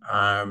do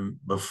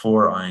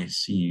before I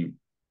see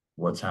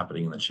what's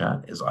happening in the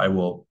chat is I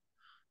will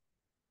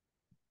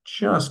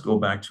just go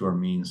back to our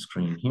main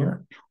screen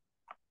here.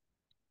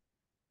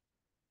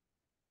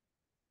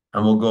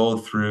 And we'll go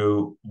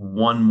through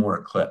one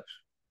more clip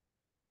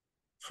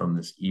from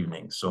this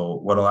evening. So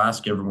what I'll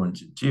ask everyone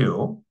to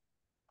do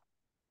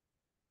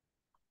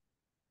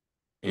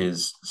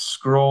is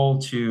scroll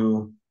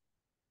to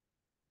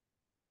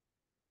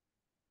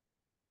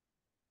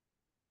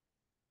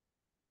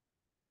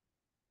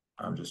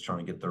I'm just trying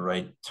to get the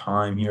right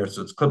time here.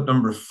 So it's clip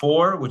number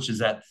 4, which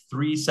is at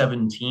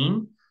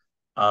 3:17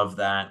 of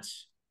that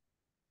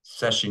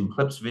session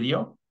clips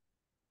video.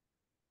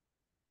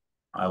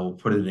 I will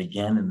put it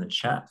again in the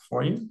chat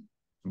for you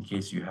in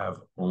case you have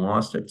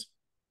lost it.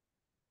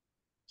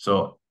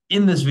 So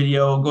in this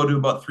video, go to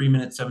about 3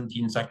 minutes,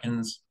 17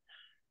 seconds.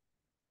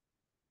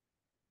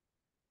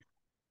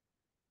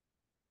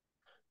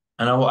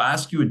 And I will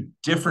ask you a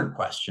different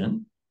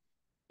question,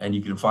 and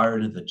you can fire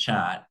it into the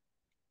chat.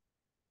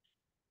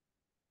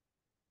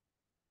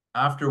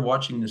 After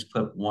watching this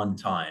clip one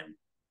time,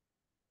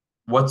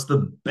 what's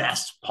the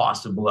best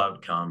possible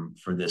outcome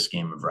for this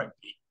game of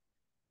rugby?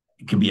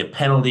 It could be a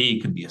penalty,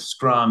 it could be a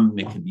scrum,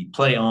 it could be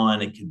play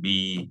on, it could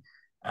be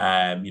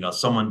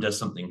someone does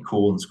something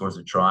cool and scores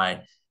a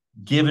try.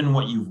 Given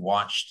what you've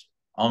watched,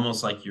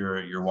 almost like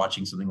you're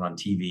watching something on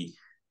TV,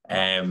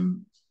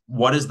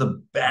 what is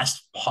the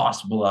best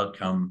possible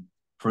outcome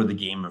for the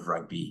game of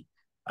rugby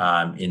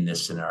in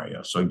this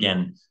scenario? So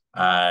again,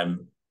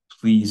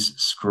 please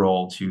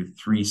scroll to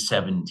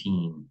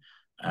 3:17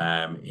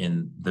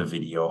 in the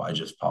video I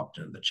just popped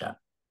into the chat.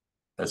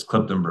 That's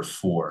clip number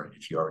 4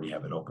 if you already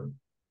have it open.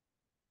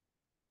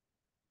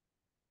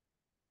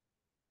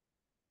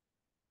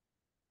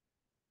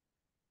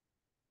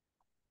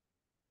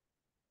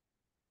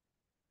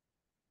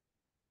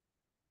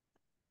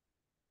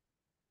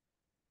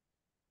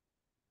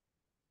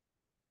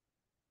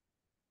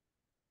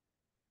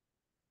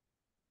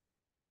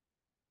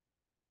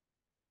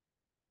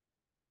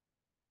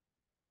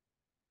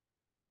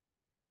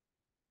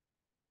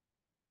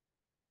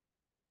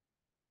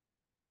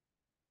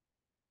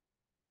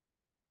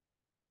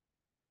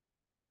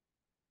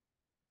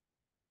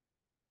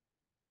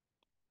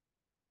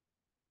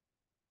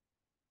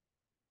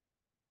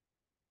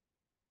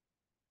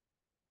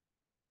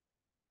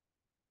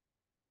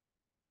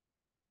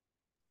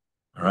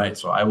 All right,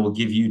 so I will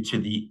give you to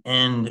the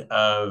end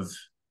of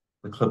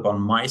the clip on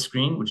my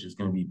screen, which is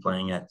going to be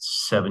playing at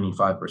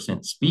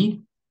 75%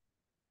 speed.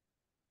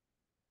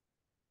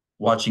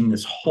 Watching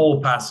this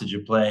whole passage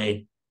of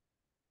play,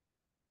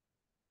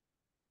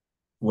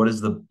 what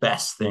is the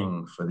best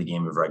thing for the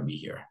game of rugby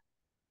here?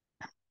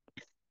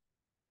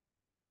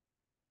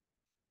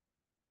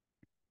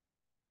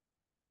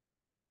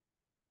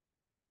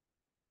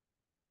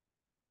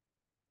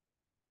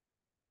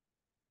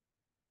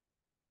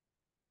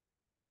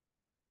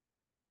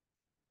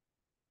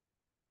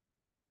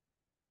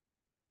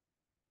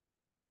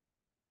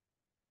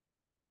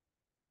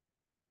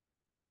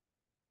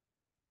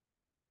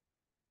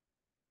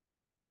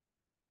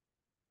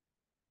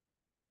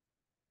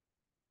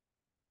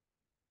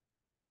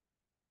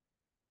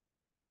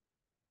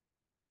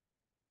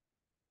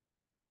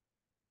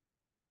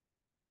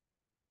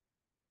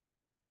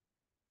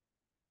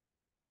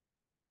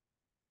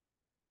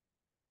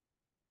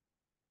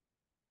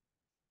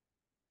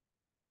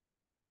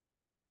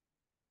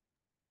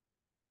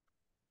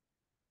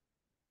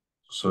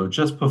 So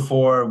just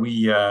before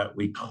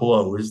we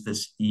close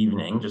this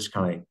evening, just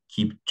kind of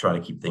try to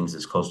keep things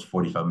as close to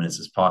 45 minutes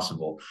as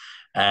possible.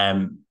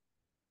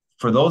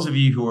 For those of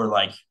you who are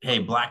like, hey,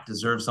 Black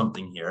deserves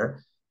something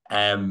here,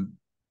 I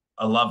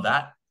love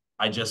that.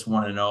 I just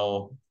want to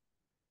know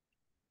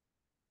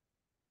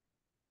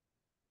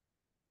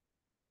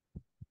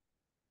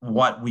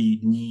what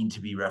we need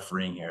to be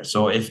refereeing here.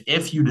 So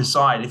if you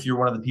decide, if you're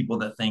one of the people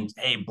that thinks,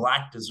 hey,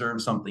 Black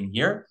deserves something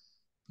here,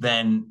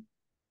 then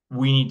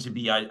we need to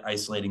be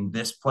isolating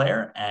this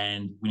player,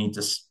 and we need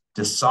to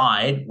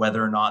decide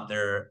whether or not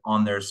they're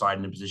on their side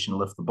in a position to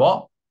lift the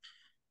ball.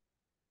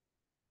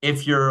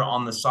 If you're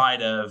on the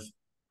side of,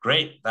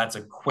 great, that's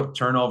a quick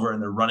turnover and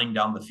they're running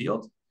down the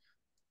field,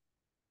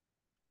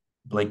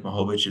 Blake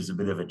Mahovich is a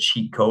bit of a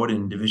cheat code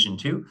in Division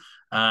 2.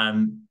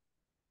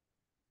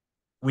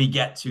 We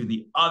get to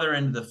the other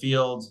end of the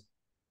field.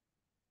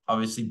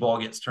 Obviously, ball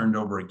gets turned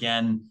over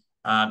again.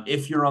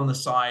 If you're on the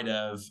side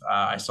of,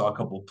 I saw a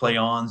couple of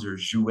play-ons or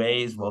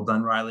jouets, well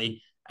done,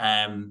 Riley.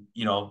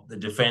 The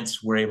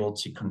defense were able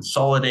to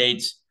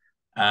consolidate.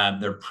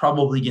 They're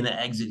probably going to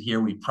exit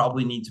here. We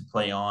probably need to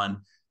play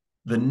on.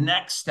 The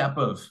next step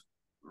of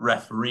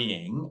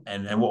refereeing,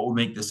 and what will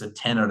make this a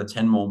 10 out of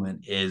 10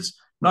 moment, is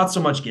not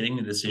so much getting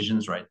the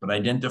decisions right, but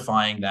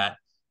identifying that,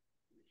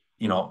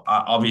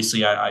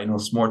 obviously I know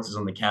Smorts is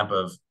on the camp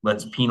of,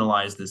 let's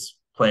penalize this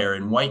player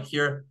in white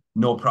here,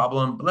 no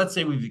problem. But let's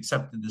say we've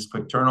accepted this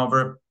quick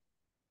turnover.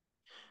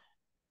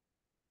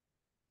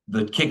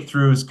 The kick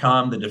throughs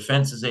come, the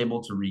defense is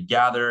able to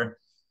regather.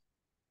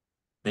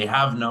 They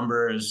have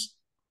numbers.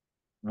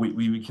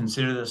 We would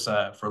consider this,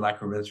 for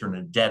lack of a better term,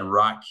 a dead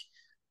ruck.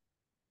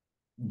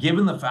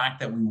 Given the fact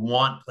that we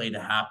want play to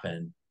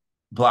happen,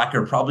 Black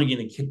are probably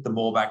going to kick the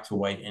ball back to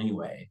white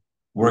anyway.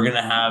 We're going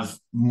to have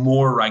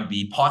more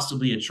rugby,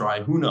 possibly a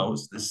try. Who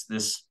knows?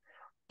 This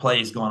play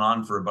has gone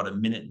on for about 1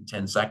 minute and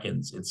 10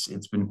 seconds.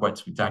 It's been quite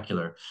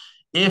spectacular.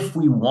 If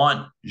we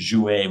want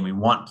jouer and we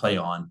want play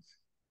on,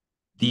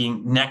 the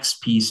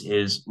next piece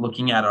is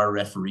looking at our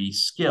referee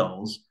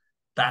skills.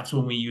 That's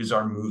when we use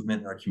our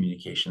movement and our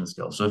communication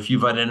skills. So if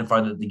you've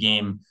identified that the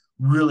game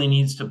really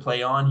needs to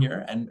play on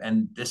here,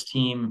 and this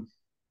team,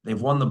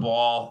 they've won the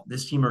ball,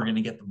 this team are going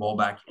to get the ball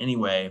back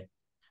anyway,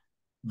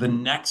 the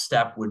next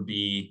step would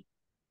be,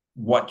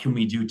 what can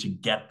we do to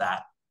get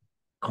that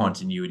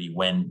continuity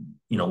when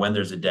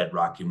there's a dead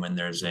ruck and when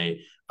there's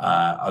a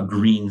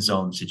green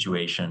zone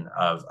situation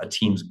of a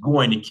team's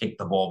going to kick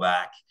the ball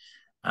back.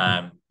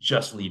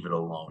 Just leave it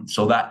alone.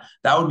 So that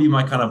would be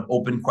my kind of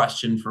open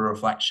question for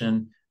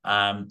reflection,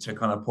 to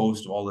kind of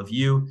pose to all of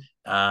you.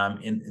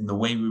 In the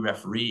way we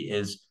referee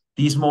is,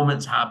 these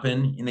moments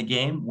happen in a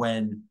game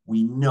when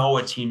we know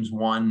a team's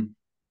won.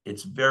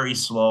 It's very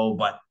slow,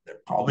 but they're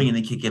probably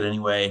going to kick it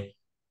anyway.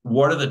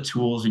 What are the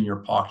tools in your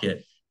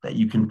pocket that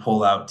you can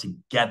pull out to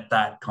get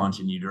that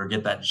continuity or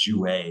get that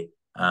jouet,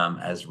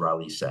 as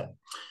Riley said?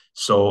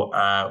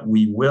 So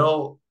we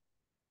will.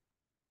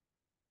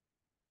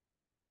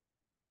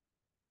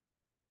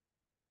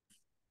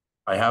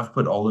 I have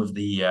put all of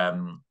the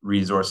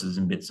resources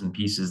and bits and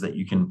pieces that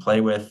you can play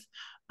with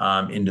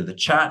into the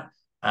chat.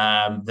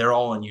 They're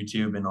all on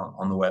YouTube and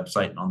on the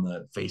website and on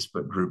the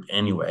Facebook group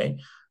anyway.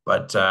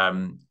 But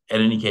in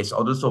any case,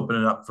 I'll just open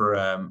it up for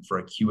a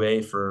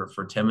QA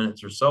for 10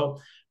 minutes or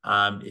so.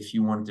 If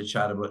you wanted to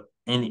chat about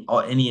any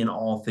and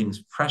all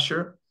things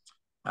pressure.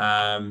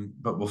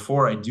 But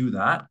before I do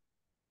that,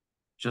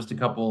 just a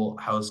couple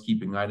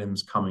housekeeping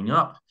items coming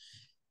up.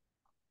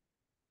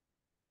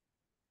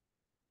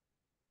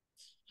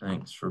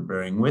 Thanks for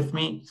bearing with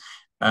me.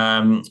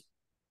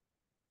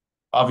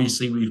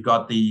 Obviously, we've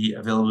got the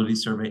availability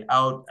survey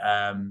out.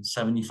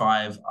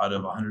 75 out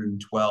of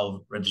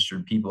 112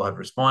 registered people have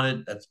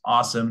responded. That's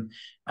awesome.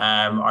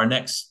 Our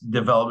next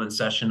development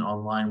session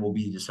online will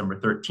be December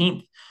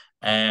 13th.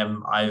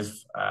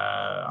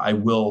 I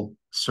will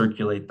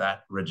circulate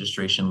that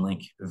registration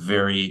link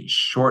very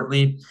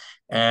shortly.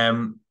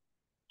 And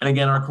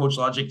again, our Coach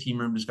Logic team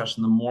room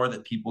discussion, the more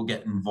that people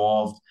get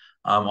involved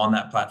on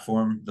that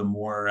platform, the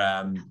more,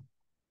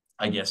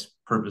 I guess,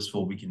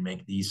 purposeful we can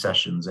make these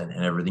sessions and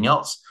everything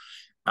else.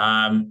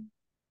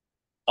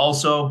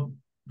 Also,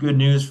 good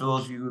news for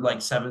those of you who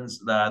like sevens,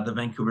 the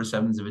Vancouver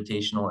Sevens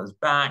Invitational is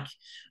back.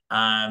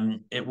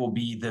 It will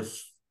be the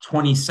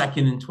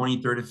 22nd and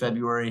 23rd of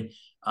February.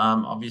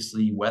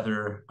 Obviously,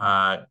 weather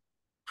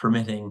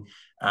permitting.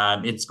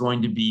 It's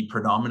going to be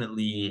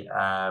predominantly,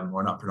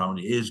 or not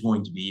predominantly, it is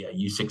going to be a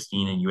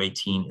U16 and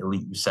U18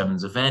 Elite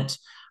U7s event.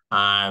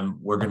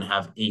 We're going to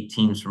have 8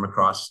 teams from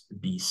across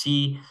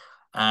BC.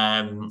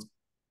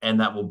 And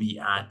that will be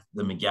at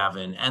the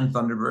McGavin and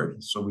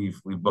Thunderbird. So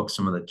we've booked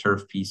some of the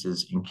turf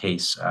pieces in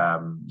case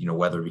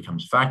weather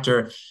becomes a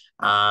factor.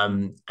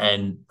 And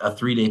a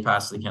 3-day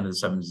pass to the Canada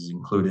Sevens is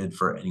included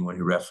for anyone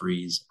who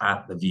referees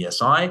at the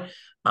VSI.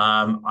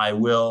 I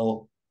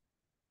will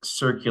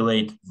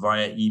circulate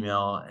via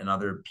email and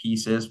other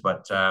pieces,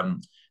 but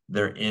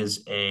there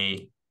is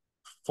a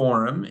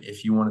forum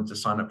if you wanted to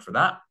sign up for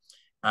that.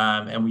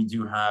 And we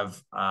do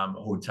have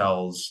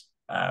hotels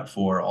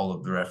for all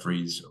of the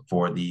referees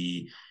for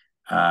the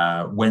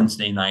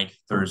Wednesday night,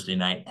 Thursday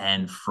night,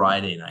 and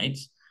Friday night,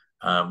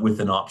 with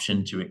an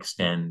option to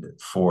extend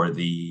for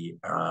the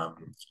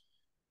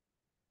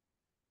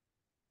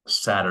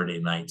Saturday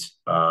night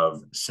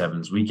of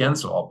Sevens weekend.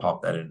 So I'll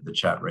pop that into the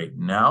chat right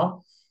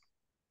now.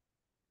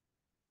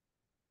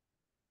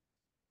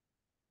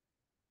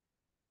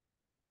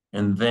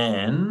 And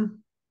then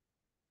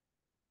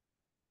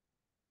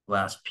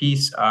last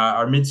piece,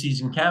 our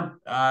mid-season camp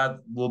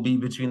will be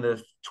between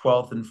the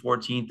 12th and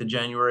 14th of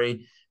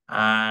January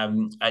at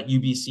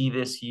UBC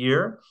this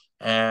year.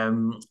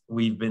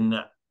 We've been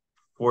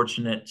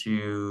fortunate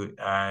to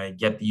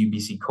get the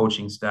UBC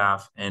coaching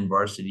staff and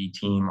varsity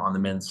team on the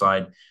men's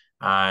side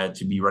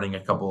to be running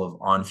a couple of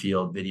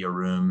on-field video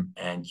room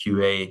and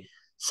QA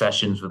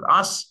sessions with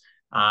us,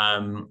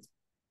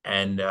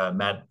 and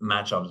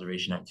match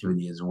observation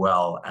activity as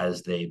well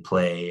as they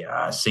play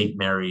St.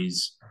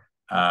 Mary's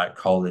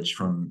College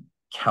from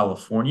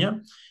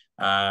California.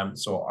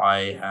 So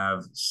I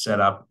have set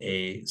up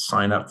a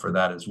sign up for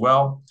that as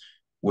well,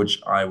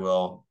 which I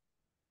will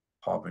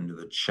pop into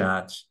the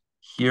chat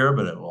here,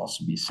 but it will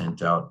also be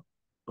sent out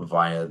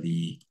via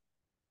the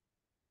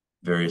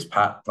various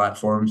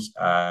platforms.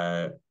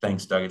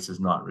 Thanks, Doug. It says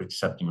not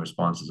accepting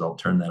responses. I'll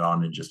turn that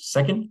on in just a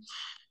second.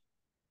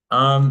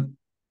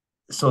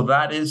 So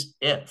that is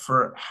it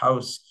for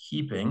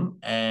housekeeping,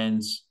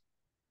 and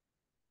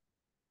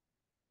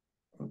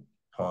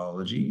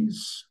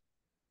apologies.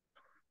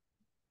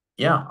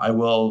 Yeah, I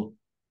will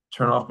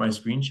turn off my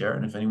screen share,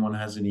 and if anyone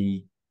has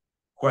any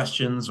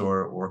questions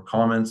or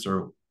comments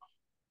or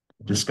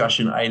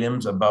discussion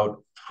items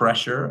about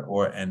pressure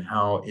and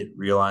how it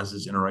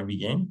realizes in a rugby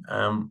game,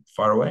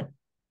 far away.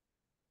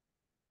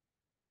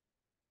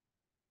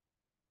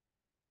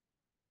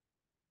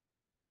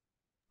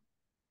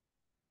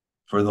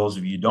 For those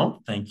of you who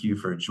don't, thank you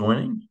for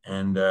joining,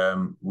 and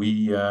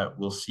we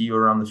will see you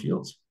around the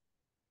fields.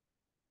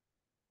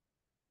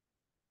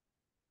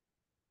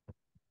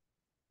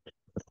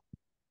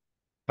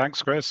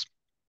 Thanks, Chris.